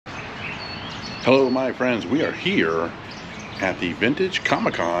Hello my friends, we are here at the Vintage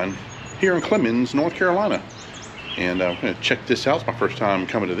ComicCon here in Clemmons, North Carolina. And I'm going to check this out. It's my first time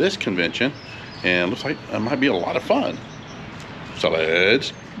coming to this convention and it looks like it might be a lot of fun. So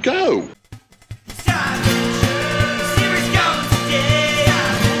let's go!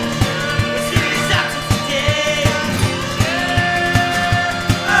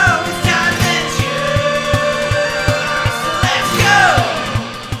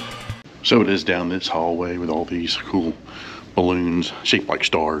 So it is down this hallway with all these cool balloons shaped like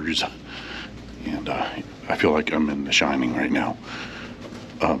stars. And I feel like I'm in The Shining right now.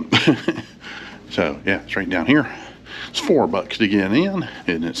 So yeah, it's right down here. It's $4 to get in,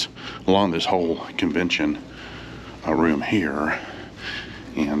 and it's along this whole convention room here.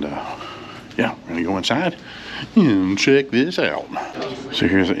 And yeah, we're gonna go inside and check this out. So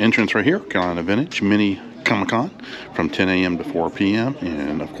here's the entrance right here, Carolina Vintage Mini ComicCon from 10 a.m. to 4 p.m.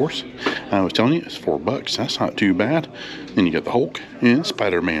 And of course, I was telling you, it's $4. That's not too bad. Then you got the Hulk and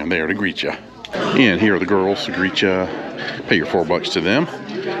Spider-Man there to greet you. And here are the girls to greet you. Pay your $4 to them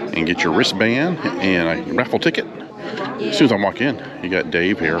and get your wristband and a raffle ticket. As soon as I walk in, you got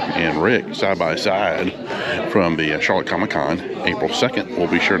Dave here and Rick side by side from the Charlotte Comic-Con, April 2nd. We'll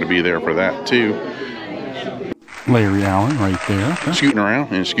be sure to be there for that too. Larry Allen right there, scooting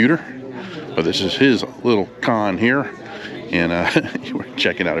around in a scooter. But this is his little con here, and we're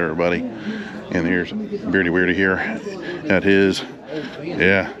checking out everybody. And here's Beardy Weirdy here at his.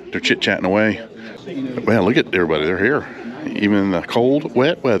 Yeah, they're chit-chatting away. Well, look at everybody, they're here. Even in the cold,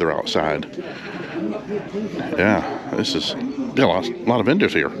 wet weather outside. Yeah, this is a lot of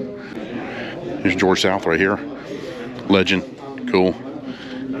vendors here. Here's George South right here. Legend, cool.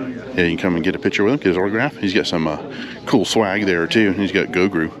 Yeah, you can come and get a picture with him, get his autograph. He's got some cool swag there too. He's got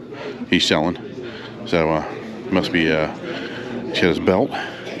Gogru he's selling. So must be he's got his belt.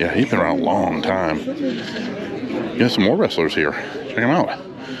 Yeah, he's been around a long time. You got some more wrestlers here. Check them out.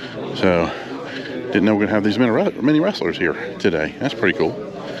 So didn't know we're gonna have these many wrestlers here today. That's pretty cool.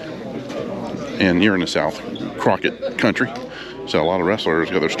 And you're in the South Crockett country, so a lot of wrestlers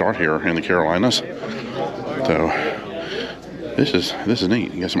got their start here in the Carolinas. So this is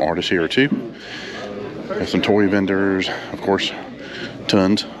neat. You got some artists here too. Got some toy vendors, of course,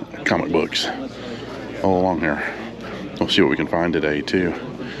 tons of comic books all along here. We'll see what we can find today too.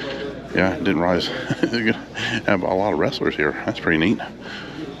 Yeah, didn't realize they're gonna have a lot of wrestlers here. That's pretty neat.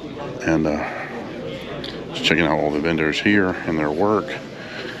 And just checking out all the vendors here and their work.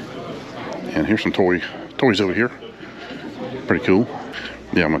 And here's some toys over here. Pretty cool.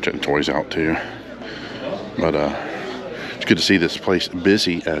 Yeah, I'm gonna check the toys out too. But it's good to see this place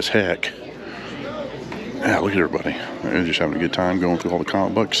busy as heck. Yeah, look at everybody. They're just having a good time going through all the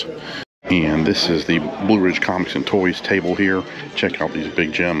comic books. And this is the Blue Ridge Comics and Toys table here. Check out these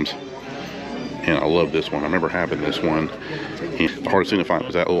big gems. And I love this one. I remember having this one. And the hardest thing to find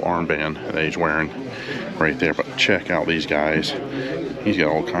was that little armband that he's wearing right there. But check out these guys. He's got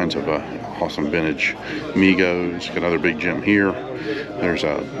all kinds of awesome vintage Migos. Got another big gem here. There's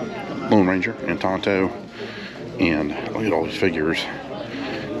a Lone Ranger and Tonto. And look at all these figures.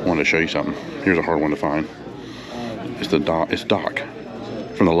 I wanted to show you something. Here's a hard one to find. It's Doc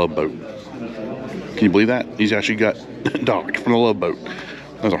from the Love Boat. Can you believe that? He's actually got Doc from the Love Boat.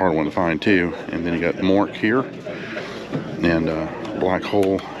 That's a hard one to find too. And then you got Mork here, and Black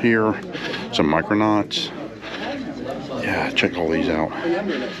Hole here, some Micronauts. Yeah, check all these out.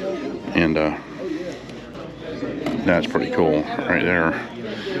 And that's pretty cool right there.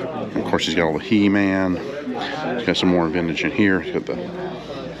 And of course, he's got all the He-Man. He's got some more vintage in here. He's got the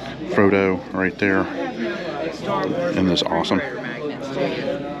Frodo right there. And this awesome.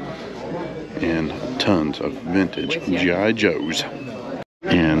 And tons of vintage G.I. Joes.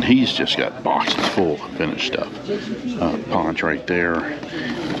 And he's just got boxes full of vintage stuff. Ponch right there.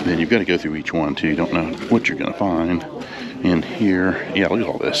 Then you've got to go through each one too. You don't know what you're going to find in here. Yeah, look at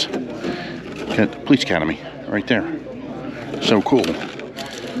all this. Got the Police Academy right there. So cool.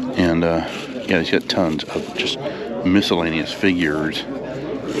 And yeah, he's got tons of just miscellaneous figures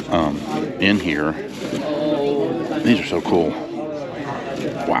in here. These are so cool.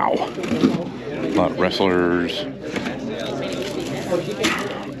 Wow. A lot of wrestlers.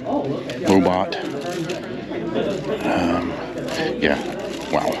 Robot. Yeah,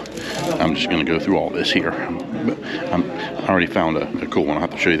 wow. I'm just going to go through all this here. I already found a cool one. I'll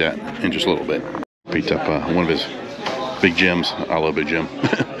have to show you that in just a little bit. Picked up one of his big gems. I love Big Jim.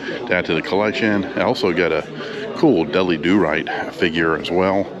 To add to the collection. I also got a cool Dudley Do-Right figure as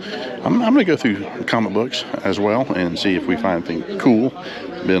well. I'm going to go through comic books as well and see if we find anything cool.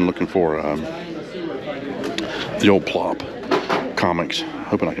 Been looking for the old Plop comics.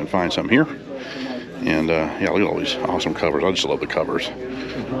 Hoping I can find some here. And yeah, look at all these awesome covers. I just love the covers.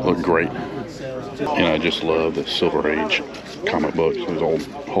 Look great. And I just love the Silver Age comic books, those old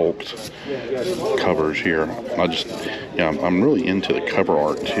Hulk covers here. I'm really into the cover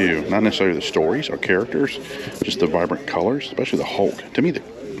art too. Not necessarily the stories or characters, just the vibrant colors, especially the Hulk. To me, the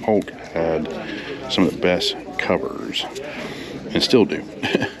Hulk had some of the best covers, and still do.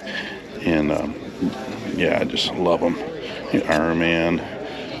 And yeah, I just love them. Iron Man.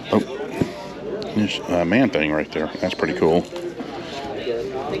 Oh, there's a Man-Thing right there. That's pretty cool.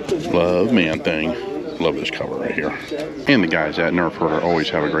 Love Man-Thing. Love this cover right here. And the guys at Nerf Herder always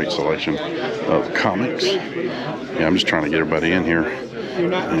have a great selection of comics. Yeah, I'm just trying to get everybody in here.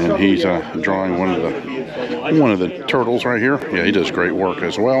 And he's drawing one of the turtles right here. Yeah, he does great work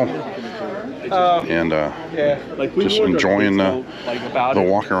as well. And just enjoying the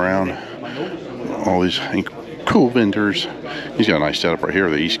walk around. All these cool vendors. He's got a nice setup right here.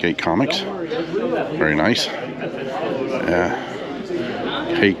 The Eastgate Comics. Very nice.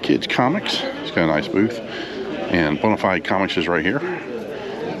 Hey Kids Comics. He's got a nice booth. And Bonafide Comics is right here.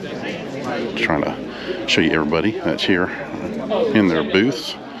 Just trying to show you everybody that's here in their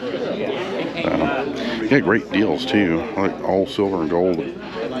booths. You got great deals too. Like all silver and gold,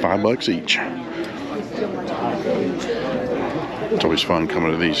 $5 each. It's always fun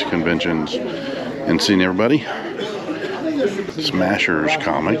coming to these conventions and seeing everybody. Smashers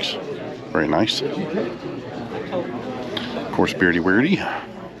Comics. Very nice. Of course, Beardy Weirdy.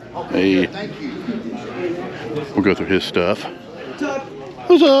 Hey, we'll go through his stuff.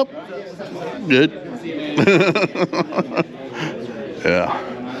 What's up? Good. Yeah.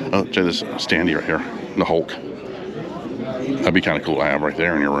 Oh, check this standee right here. The Hulk. That'd be kind of cool to have right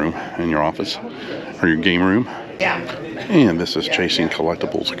there in your room, in your office, or your game room. Yeah. And this is Chasing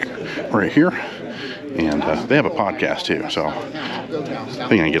Collectibles right here. And they have a podcast too, so I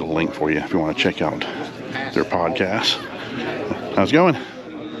think I can get a link for you if you want to check out their podcast. How's it going?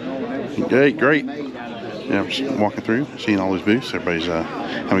 Great. Yeah, I'm just walking through, seeing all these booths. Everybody's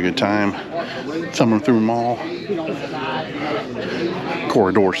having a good time. Thumbing through them all.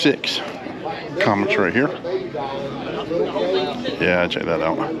 Corridor 6 comics right here. Yeah, check that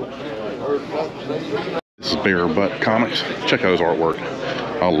out. This is Bear Butt Comics. Check out his artwork.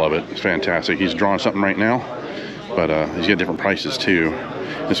 I love it. It's fantastic. He's drawing something right now, but he's got different prices too.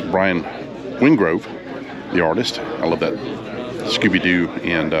 This is Brian Wingrove, the artist. I love that Scooby-Doo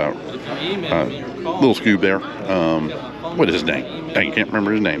and little Scoob there. What is his name? I can't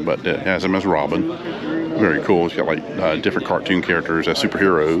remember his name, but it has him as Robin. Very cool. He's got like different cartoon characters as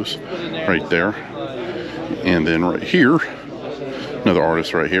superheroes right there. And then right here, another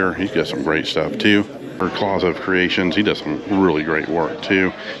artist right here. He's got some great stuff too. Closet of Creations. He does some really great work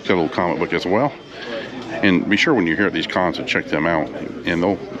too. He's got a little comic book as well. And be sure when you're here at these cons to check them out. And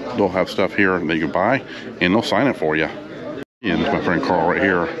they'll have stuff here that you can buy, and they'll sign it for you. And this my friend Carl right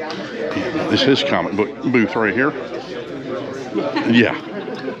here. This is his comic book booth right here. Yeah.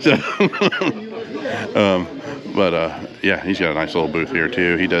 Yeah, he's got a nice little booth here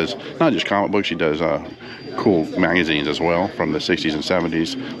too. He does not just comic books, he does cool magazines as well from the 60s and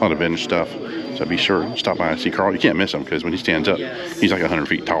 70s. A lot of vintage stuff. So be sure to stop by and see Carl. You can't miss him because when he stands up, he's like 100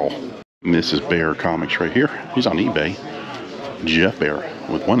 feet tall. And this is Bear Comics right here. He's on eBay. Jeff Bear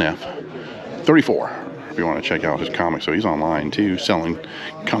with one F. 34. If you want to check out his comics. So he's online too, selling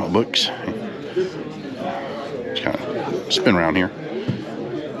comic books. Just kind of spin around here,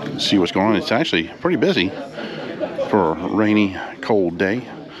 see what's going on. It's actually pretty busy for a rainy, cold day.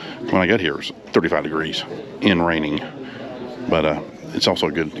 When I got here, it was 35 degrees and raining. But it's also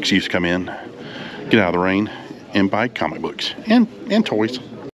a good excuse to come in, get out of the rain, and buy comic books and toys.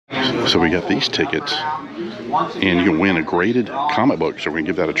 So we got these tickets, and you can win a graded comic book. So we're going to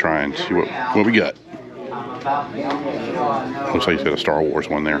give that a try and see what we got. Looks like he's got a Star Wars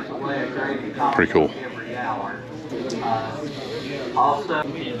one there. Pretty cool.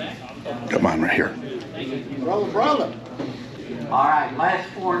 Got mine right here. Brother. All right, last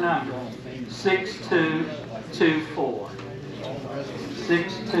four numbers. 6224.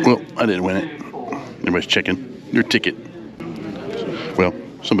 6224. Well, I didn't win it. Everybody's checking your ticket. Well,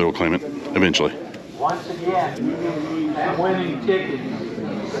 somebody will claim it eventually. Once again, that winning ticket,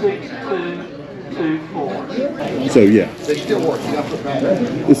 6224. So yeah, the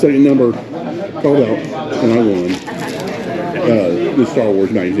second number called out, and I won the Star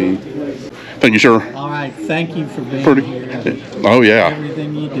Wars magazine. Thank you, sir. All right, thank you for being here. Oh yeah.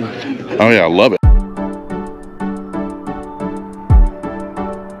 Everything you do. Oh yeah, I love it.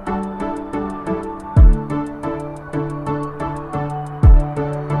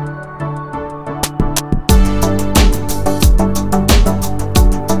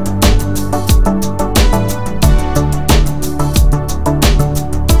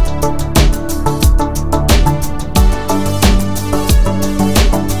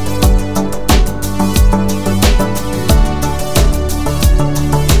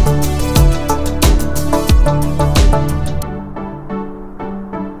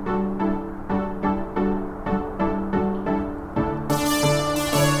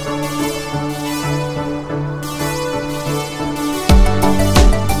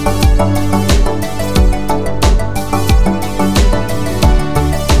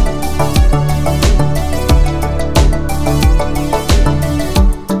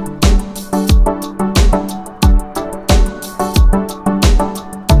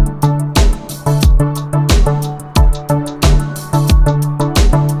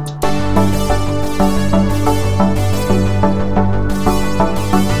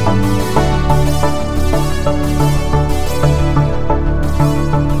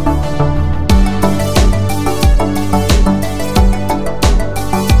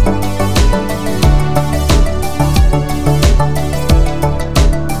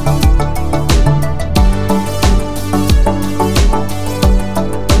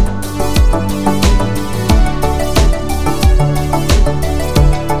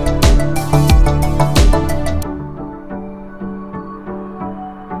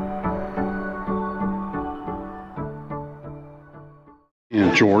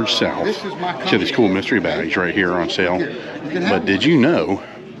 And George South. See these cool mystery bags right here on sale. But did you know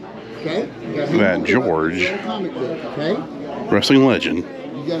that George, wrestling legend,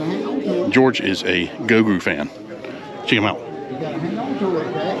 George is a Go-Gru fan. Check him out.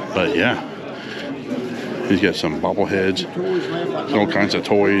 But yeah, he's got some bobbleheads, all kinds of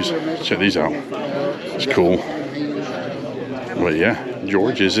toys. Check these out. It's cool. But yeah,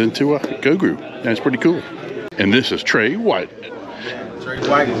 George is into a Go-Gru. That's pretty cool. And this is Dre White. Dre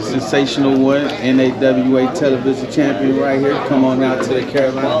White is a sensational one, NAWA television champion right here. Come on out to the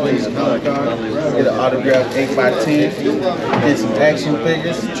Carolina Vintage ComicCon, get an autographed 8x10, get some action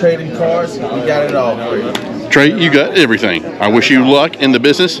figures, trading cards. We got it all for you. Dre, you got everything. I wish you luck in the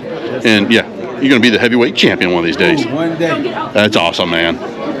business. And yeah, you're going to be the heavyweight champion one of these days. One day. That's awesome, man.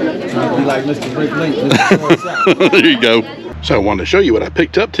 You'll be like Mr. Rick Link. There you go. So I wanted to show you what I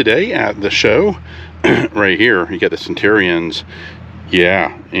picked up today at the show. Right here, you got the Centurions.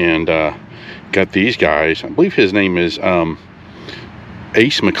 Yeah, and got these guys. I believe his name is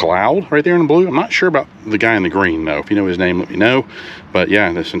Ace McLeod right there in the blue. I'm not sure about the guy in the green, though. If you know his name, let me know. But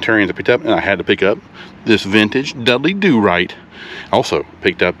yeah, the Centurions I picked up, and I had to pick up this vintage Dudley Do-Right. Also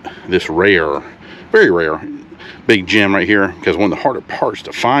picked up this rare, very rare, big gem right here, because one of the harder parts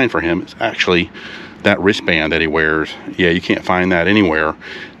to find for him is actually that wristband that he wears. Yeah, you can't find that anywhere.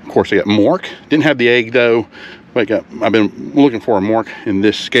 Of course, I got Mork. Didn't have the egg, though. But I've been looking for a Mork in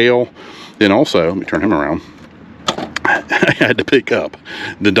this scale. Then also, let me turn him around. I had to pick up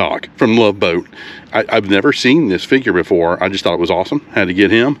the Doc from Love Boat. I've never seen this figure before. I just thought it was awesome. Had to get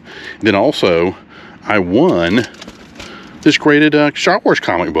him. Then also, I won this graded Star Wars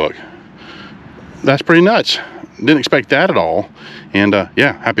comic book. That's pretty nuts. Didn't expect that at all. And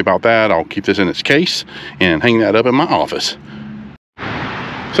yeah, happy about that. I'll keep this in its case and hang that up in my office.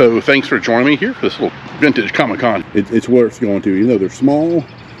 So thanks for joining me here for this little Vintage ComicCon. It's worth going to. Even though they're small,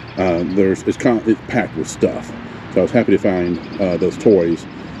 it's packed with stuff. So I was happy to find those toys.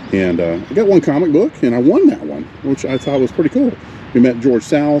 And I got one comic book, and I won that one, which I thought was pretty cool. We met George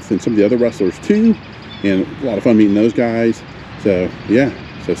South and some of the other wrestlers too, and a lot of fun meeting those guys. So yeah,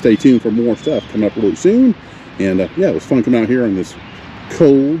 so stay tuned for more stuff coming up really soon. And yeah, it was fun coming out here on this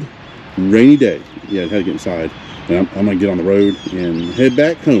cold, rainy day. Yeah, I had to get inside. And I'm going to get on the road and head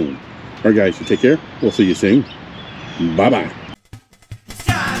back home. All right, guys, you take care. We'll see you soon. Bye-bye.